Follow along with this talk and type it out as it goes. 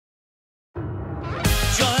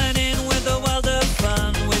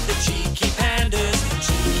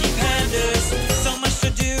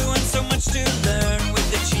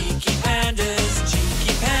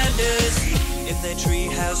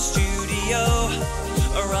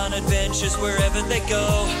adventures wherever they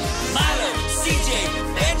go. Milo, CJ,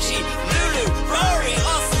 Benji, Lulu, Rory,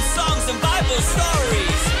 awesome songs and Bible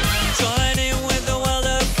stories. Join in with the world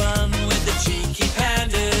of fun with the Cheeky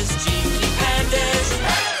Pandas, Cheeky Pandas.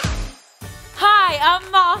 Hi, I'm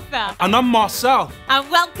Martha. And I'm Marcel. And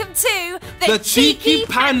welcome to the Cheeky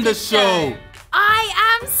Panda Show. I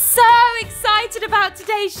am so excited about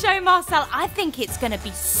today's show, Marcel. I think it's going to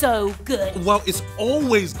be so good. Well, it's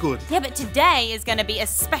always good. Yeah, but today is going to be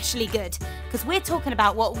especially good because we're talking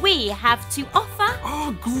about what we have to offer.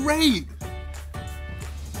 Oh, great.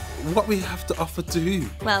 What we have to offer to who?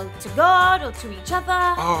 Well, to God or to each other.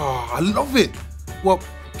 Oh, I love it. Well,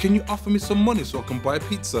 can you offer me some money so I can buy a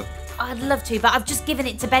pizza? I'd love to, but I've just given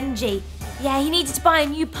it to Benji. Yeah, he needed to buy a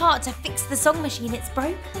new part to fix the song machine. It's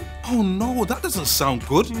broken. Oh no, that doesn't sound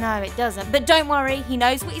good. No, it doesn't. But don't worry, he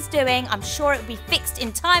knows what he's doing. I'm sure it'll be fixed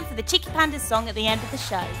in time for the Cheeky Panda song at the end of the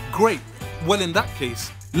show. Great. Well, in that case,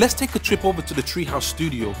 let's take a trip over to the treehouse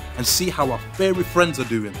studio and see how our fairy friends are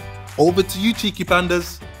doing. Over to you, Cheeky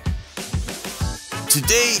Pandas.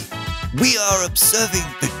 Today, we are observing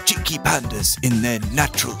the Cheeky Pandas in their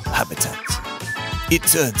natural habitat. It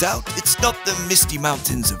turns out it's not the misty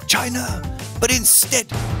mountains of China, but instead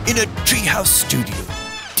in a treehouse studio,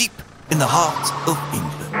 deep in the heart of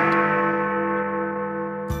England.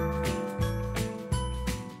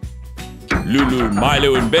 Lulu,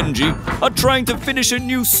 Milo and Benji are trying to finish a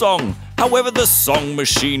new song. However, the song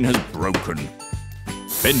machine has broken.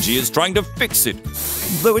 Benji is trying to fix it,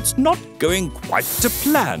 though it's not going quite to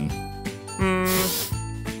plan.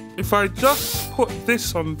 If I just put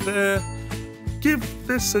this on there, give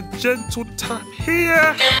this a gentle tap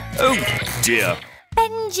here. Oh dear.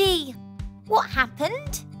 Benji, what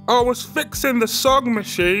happened? I was fixing the song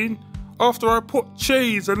machine after I put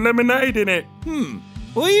cheese and lemonade in it.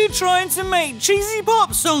 Were you trying to make cheesy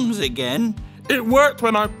pop songs again? It worked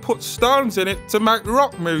when I put stones in it to make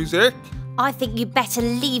rock music. I think you better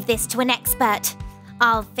leave this to an expert.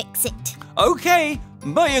 I'll fix it. Okay,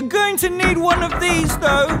 but you're going to need one of these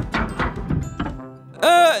though.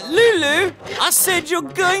 Lulu, I said you're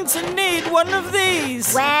going to need one of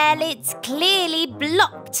these. Well, it's clearly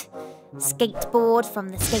blocked. Skateboard from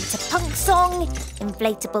the Skater Punk song,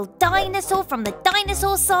 inflatable dinosaur from the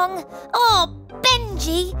dinosaur song. Oh,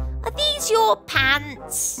 Benji, are these your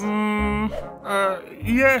pants?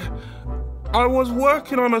 Yeah. I was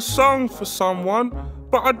working on a song for someone,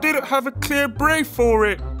 but I didn't have a clear brief for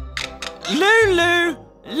it. Lulu,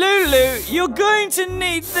 you're going to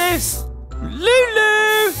need this.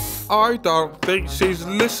 Lulu! I don't think she's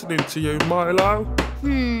listening to you, Milo.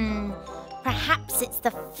 Perhaps it's the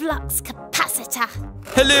flux capacitor.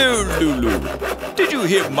 Hello, Lulu. Did you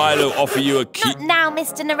hear Milo offer you a key? Not now,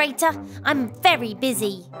 Mr. Narrator. I'm very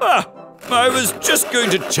busy. I was just going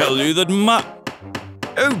to tell you that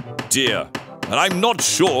Oh dear. And I'm not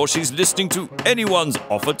sure she's listening to anyone's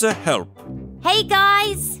offer to help. Hey,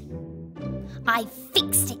 guys. I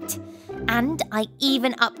fixed it. And I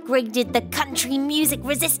even upgraded the country music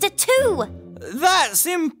resistor too. That's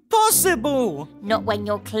impossible. Not when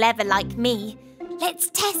you're clever like me.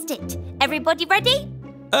 Let's test it. Everybody ready?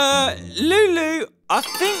 Lulu, I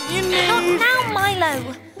think you need... Not now,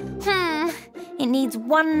 Milo. It needs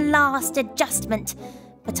one last adjustment.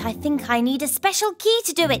 But I think I need a special key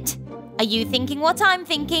to do it. Are you thinking what I'm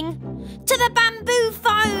thinking? To the bamboo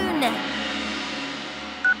phone!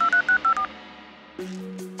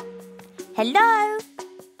 Hello?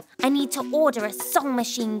 I need to order a song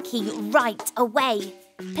machine key right away.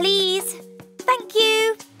 Please? Thank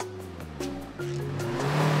you.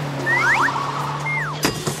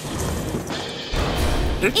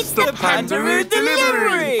 It's the Pandaroo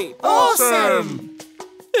delivery! Awesome!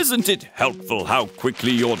 Isn't it helpful how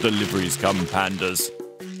quickly your deliveries come, Pandas?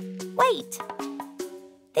 Wait.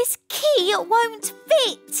 This key won't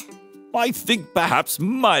fit. I think perhaps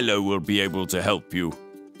Milo will be able to help you.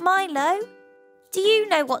 Milo, do you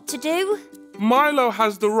know what to do? Milo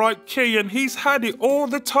has the right key and he's had it all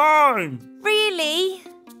the time. Really?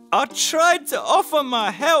 I tried to offer my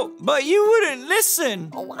help, but you wouldn't listen.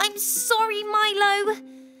 Oh, I'm sorry, Milo.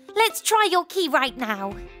 Let's try your key right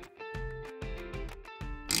now.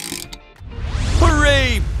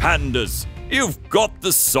 Hooray, Pandas! You've got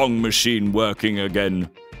the song machine working again.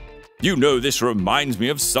 You know, this reminds me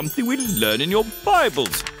of something we learn in your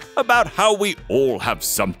Bibles about how we all have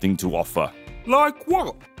something to offer. Like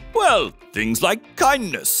what? Well, things like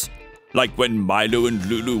kindness. Like when Milo and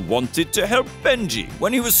Lulu wanted to help Benji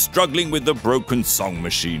when he was struggling with the broken song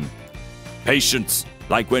machine. Patience,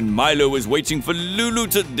 like when Milo was waiting for Lulu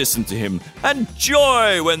to listen to him. And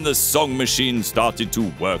joy when the song machine started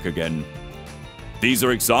to work again. These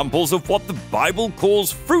are examples of what the Bible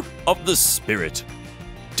calls fruit of the Spirit.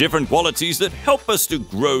 Different qualities that help us to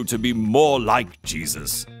grow to be more like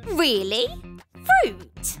Jesus. Really?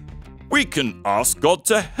 Fruit? We can ask God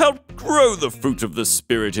to help grow the fruit of the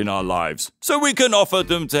Spirit in our lives so we can offer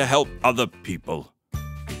them to help other people.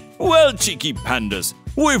 Well, Cheeky Pandas,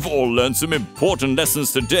 we've all learned some important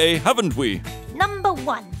lessons today, haven't we? Number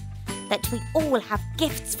 1, that we all have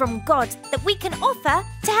gifts from God that we can offer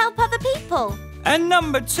to help other people. And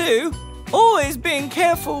number 2, always being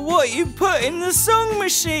careful what you put in the song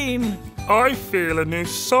machine. I feel a new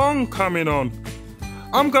song coming on.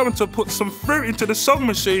 I'm going to put some fruit into the song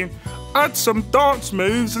machine, add some dance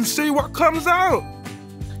moves and see what comes out.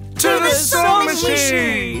 To the song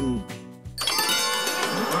machine!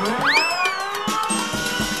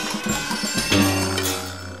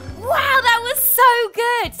 Wow, that was so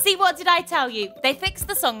good! See, what did I tell you? They fixed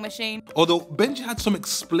the song machine. Although Benji had some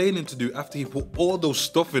explaining to do after he put all those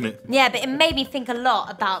stuff in it. Yeah, but it made me think a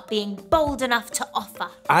lot about being bold enough to offer.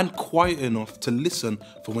 And quiet enough to listen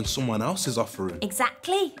for when someone else is offering.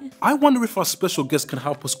 Exactly. I wonder if our special guest can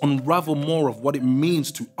help us unravel more of what it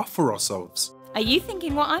means to offer ourselves. Are you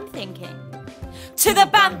thinking what I'm thinking? To the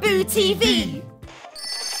Bamboo TV!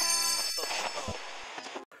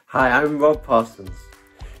 Hi, I'm Rob Parsons.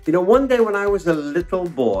 You know, one day when I was a little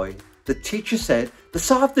boy, the teacher said, this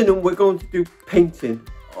afternoon we're going to do painting.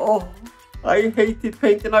 Oh, I hated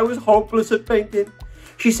painting. I was hopeless at painting.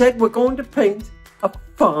 She said, we're going to paint a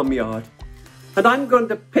farmyard. And I'm going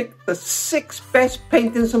to pick the 6 best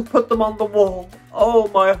paintings and put them on the wall. Oh,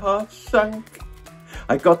 my heart sank.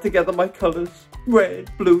 I got together my colours,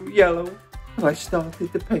 red, blue, yellow, and I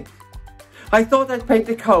started to paint. I thought I'd paint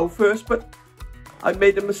a cow first, but I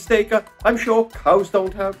made a mistake. I'm sure cows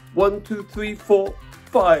don't have 1, 2, 3, 4,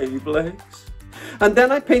 5 legs. And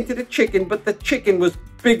then I painted a chicken, but the chicken was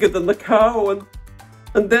bigger than the cow.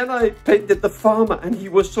 And then I painted the farmer, and he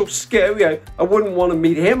was so scary, I wouldn't want to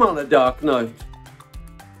meet him on a dark night.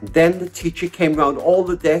 And then the teacher came round all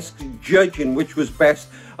the desks judging which was best.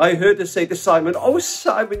 I heard her say to Simon, oh,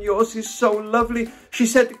 Simon, yours is so lovely. She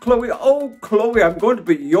said to Chloe, oh, Chloe, I'm going to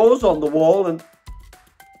put yours on the wall. And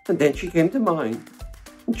then she came to mine.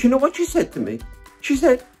 And do you know what she said to me? She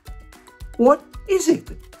said, what is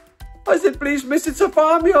it? I said, please, miss, it's a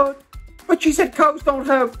farmyard. But she said, cows don't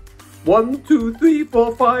have 1, 2, 3,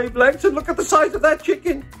 4, 5 legs. And look at the size of that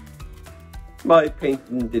chicken. My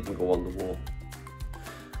painting didn't go on the wall.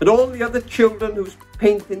 And all the other children whose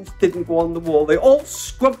paintings didn't go on the wall, they all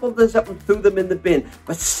scrumpled theirs up and threw them in the bin.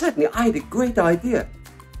 But suddenly I had a great idea.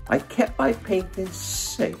 I kept my paintings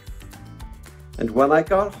safe. And when I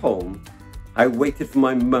got home, I waited for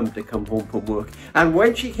my mum to come home from work. And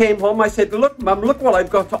when she came home, I said, look, Mum, look what I've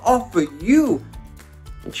got to offer you.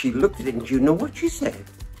 And she looked at it, and do you know what she said?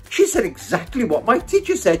 She said exactly what my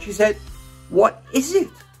teacher said. She said, what is it?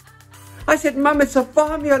 I said, Mum, it's a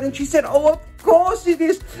farmyard. And she said, oh, of course it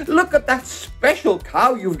is. Look at that special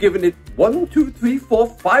cow. You've given it 1, 2, 3, 4,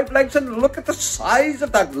 5 legs. And look at the size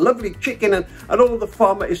of that lovely chicken. And oh, the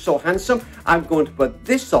farmer is so handsome. I'm going to put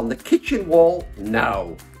this on the kitchen wall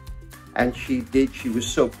now. And she did. She was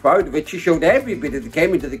so proud of it. She showed everybody that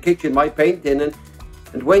came into the kitchen my painting.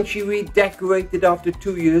 And when she redecorated after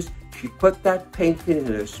 2 years, she put that painting in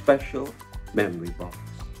her special memory box.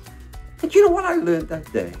 And you know what I learned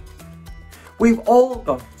that day? We've all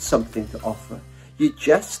got something to offer. You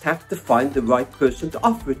just have to find the right person to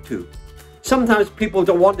offer it to. Sometimes people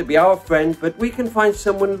don't want to be our friend, but we can find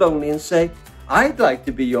someone lonely and say, I'd like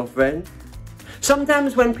to be your friend.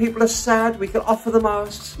 Sometimes when people are sad, we can offer them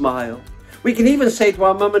our smile. We can even say to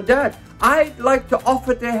our mum and dad, I'd like to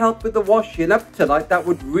offer to help with the washing up tonight. That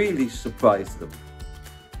would really surprise them.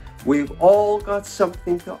 We've all got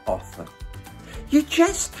something to offer. You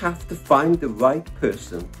just have to find the right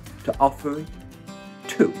person to offer it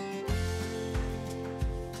to.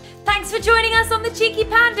 Thanks for joining us on the Cheeky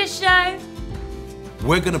Panda Show.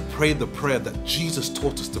 We're going to pray the prayer that Jesus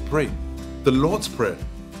taught us to pray, the Lord's Prayer.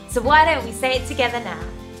 So why don't we say it together now?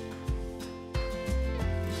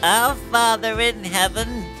 Our Father in heaven,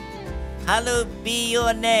 hallowed be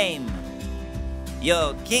your name.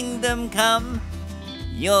 Your kingdom come,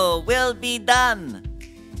 your will be done,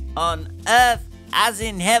 on earth as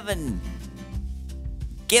in heaven.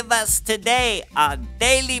 Give us today our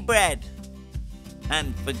daily bread,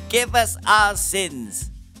 and forgive us our sins,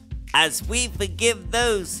 as we forgive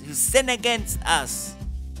those who sin against us.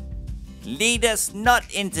 Lead us not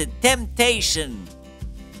into temptation,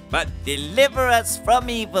 but deliver us from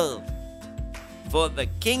evil. For the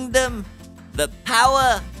kingdom, the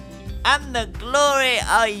power, and the glory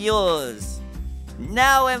are yours,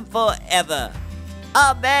 now and forever.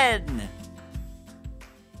 Amen.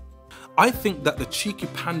 I think that the Cheeky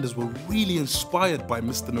Pandas were really inspired by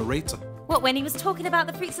Mr. Narrator. What, when he was talking about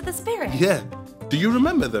the fruits of the spirit? Yeah. Do you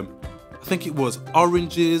remember them? I think it was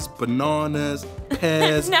oranges, bananas,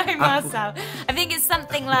 pears. No, Marcel. I think it's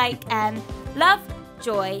something like love,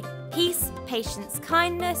 joy, peace, patience,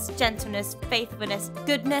 kindness, gentleness, faithfulness,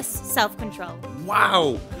 goodness, self-control.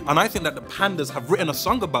 Wow. And I think that the Pandas have written a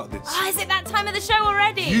song about this. Oh, is it that time of the show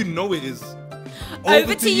already? You know it is.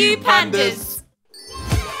 Over to you, Pandas.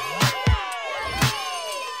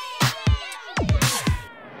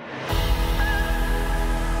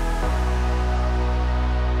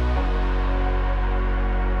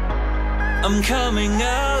 I'm coming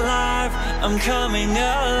alive, I'm coming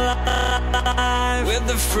alive, with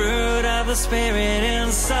the fruit of the Spirit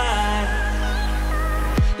inside.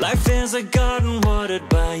 Life is a garden watered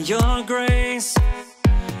by your grace,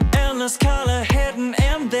 endless color hidden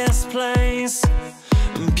in this place,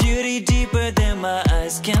 beauty deeper than my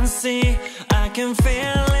eyes can see. I can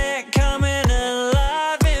feel it coming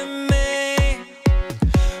alive in me,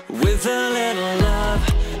 with a little love,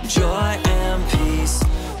 joy and peace,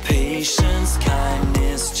 patience,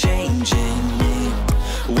 kindness, changing me.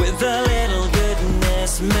 With a little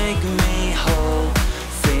goodness, make me whole.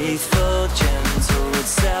 Faithful, gentle, with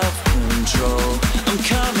self-control. I'm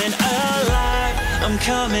coming alive, I'm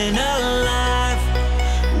coming alive,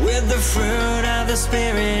 with the fruit of the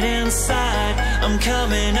Spirit inside. I'm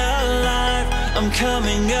coming alive, I'm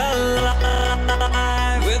coming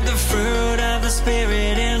alive, with the fruit of the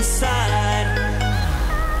Spirit inside.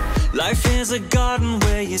 Life is a garden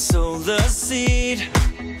where you sow the seed.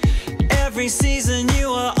 Every season you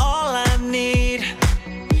are all I need.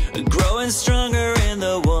 Growing stronger in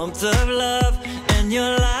the warmth of love, and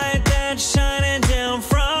your light that's shining down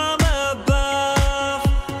from above.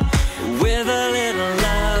 With a little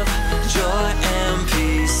love, joy and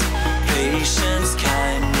peace, patience,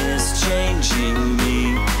 kindness, changing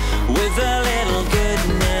me. With a little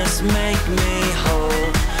goodness, make me whole.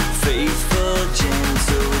 Faithful,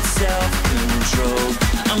 gentle, with self-control.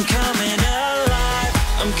 I'm coming alive,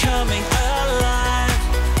 I'm coming alive,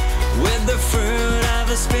 with the fruit of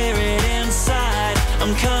the Spirit inside.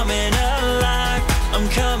 I'm coming alive, I'm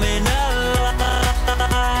coming alive,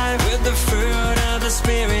 with the fruit of the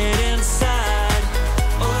Spirit inside.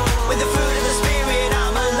 With the fruit of the Spirit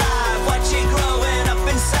I'm alive, watch it growing up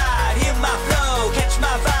inside. Hear my flow, catch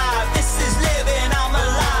my vibe, this is living, I'm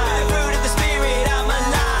alive. Fruit of the Spirit I'm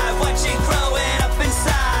alive, watch it growing up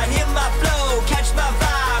inside. Hear my flow, catch my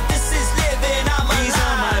vibe, this is living, I'm alive. These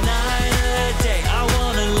are my night and day, I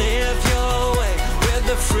wanna live your way, with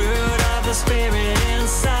the fruit of the Spirit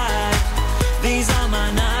inside. These are my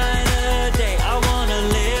night and day, I wanna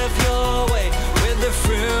live your way, with the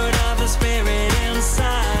fruit of the Spirit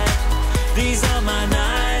inside. These are my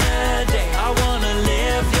night and day, I wanna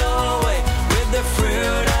live your way, with the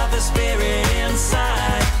fruit of the Spirit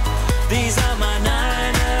inside. These are my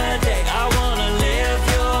night and day, I wanna live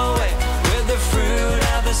your way, with the fruit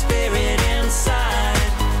of the Spirit inside.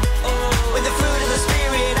 With the fruit of the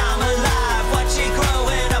Spirit I'm alive, watch it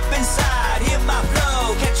growing up inside. Hear my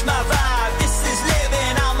flow, catch my vibe, this is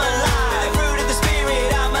living, I'm alive. Fruit of the Spirit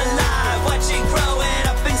I'm alive, watch it growing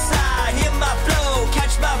up inside. Hear my flow,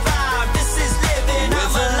 catch my vibe, this is living,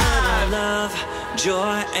 I'm alive. Love,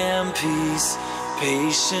 joy and peace,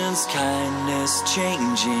 patience, kindness,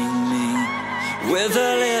 changing me. With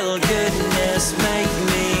a little goodness, make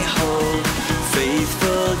me whole.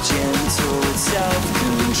 Faithful, gentle, with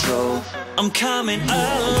self-control. I'm coming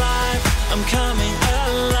alive, I'm coming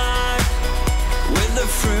alive, with the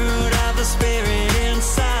fruit of the Spirit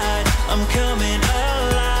inside. I'm coming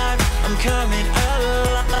alive, I'm coming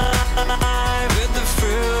alive, with the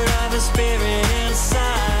fruit of the Spirit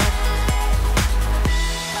inside.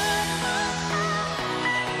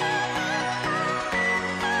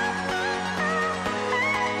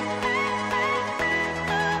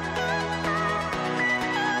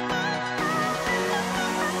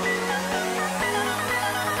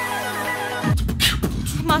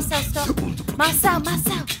 Marcel, stop. Marcel.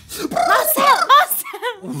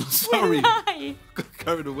 Sorry. Why? Got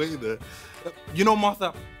carried away there. You know,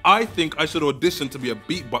 Martha, I think I should audition to be a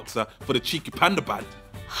beatboxer for the Cheeky Panda band.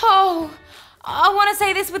 Oh, I want to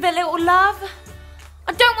say this with a little love.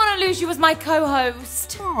 I don't want to lose you as my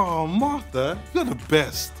co-host. Oh, Martha, you're the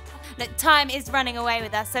best. Look, time is running away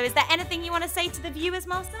with us, so is there anything you want to say to the viewers,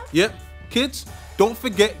 Marcel? Yep, kids, don't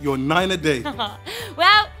forget your 9 a day.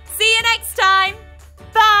 Well, see you next time.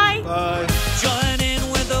 Bye. Bye.